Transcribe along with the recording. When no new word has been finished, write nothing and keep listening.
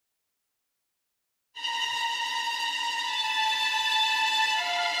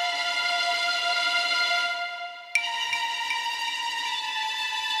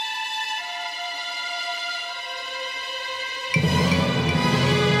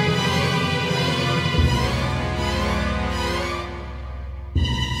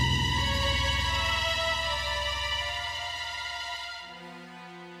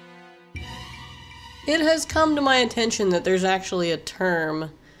it has come to my attention that there's actually a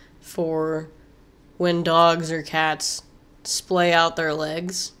term for when dogs or cats splay out their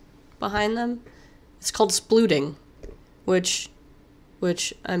legs behind them. It's called splooting, which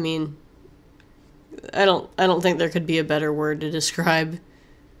I mean, I don't think there could be a better word to describe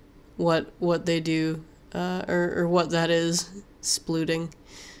what they do, or what that is. Splooting.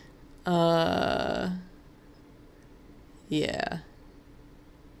 Yeah.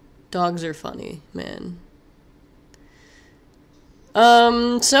 Dogs are funny, man.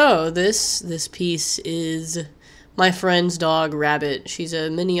 So this piece is my friend's dog, Rabbit. She's a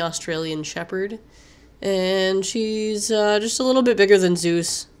mini Australian Shepherd, and she's just a little bit bigger than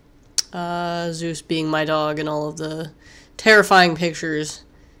Zeus. Zeus being my dog in all of the terrifying pictures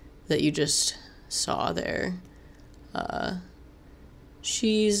that you just saw there.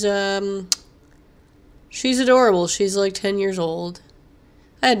 She's adorable. She's like 10 years old.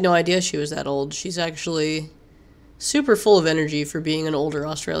 I had no idea she was that old. She's actually super full of energy for being an older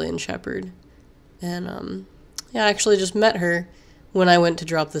Australian Shepherd. And, yeah, I actually just met her when I went to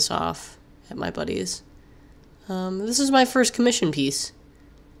drop this off at my buddy's. This is my first commission piece.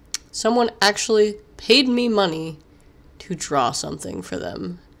 Someone actually paid me money to draw something for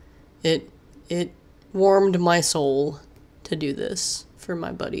them. It warmed my soul to do this for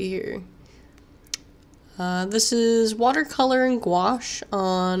my buddy here. This is watercolor and gouache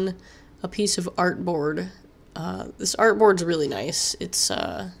on a piece of artboard. This artboard's really nice. It's,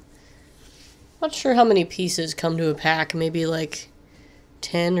 not sure how many pieces come to a pack, maybe like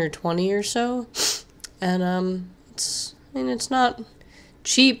 10 or 20 or so. And, it's not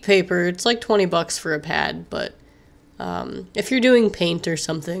cheap paper. It's like 20 bucks for a pad, but, if you're doing paint or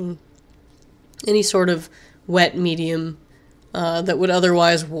something, any sort of wet medium, that would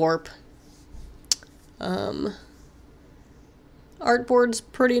otherwise warp, artboard's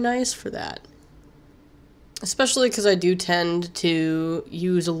pretty nice for that. Especially because I do tend to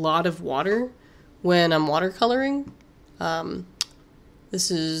use a lot of water when I'm watercoloring. This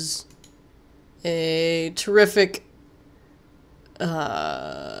is a terrific,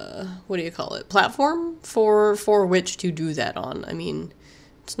 what do you call it? Platform for which to do that on. I mean,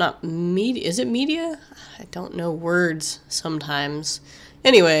 it's not media. Is it media? I don't know words sometimes.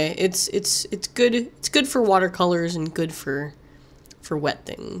 Anyway, it's good. It's good for watercolors and good for wet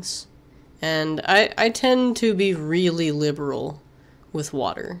things. And I tend to be really liberal with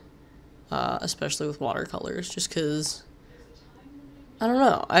water, especially with watercolors, just because I don't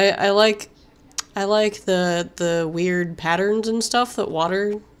know. I like the weird patterns and stuff that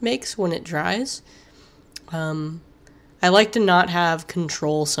water makes when it dries. I like to not have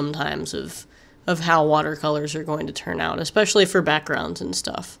control sometimes of how watercolors are going to turn out, especially for backgrounds and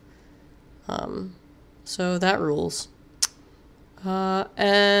stuff. So that rules.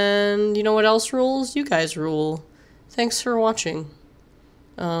 And you know what else rules? You guys rule. Thanks for watching.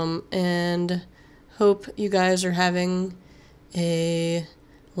 And hope you guys are having a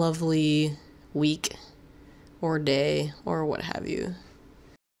lovely week or day or what have you.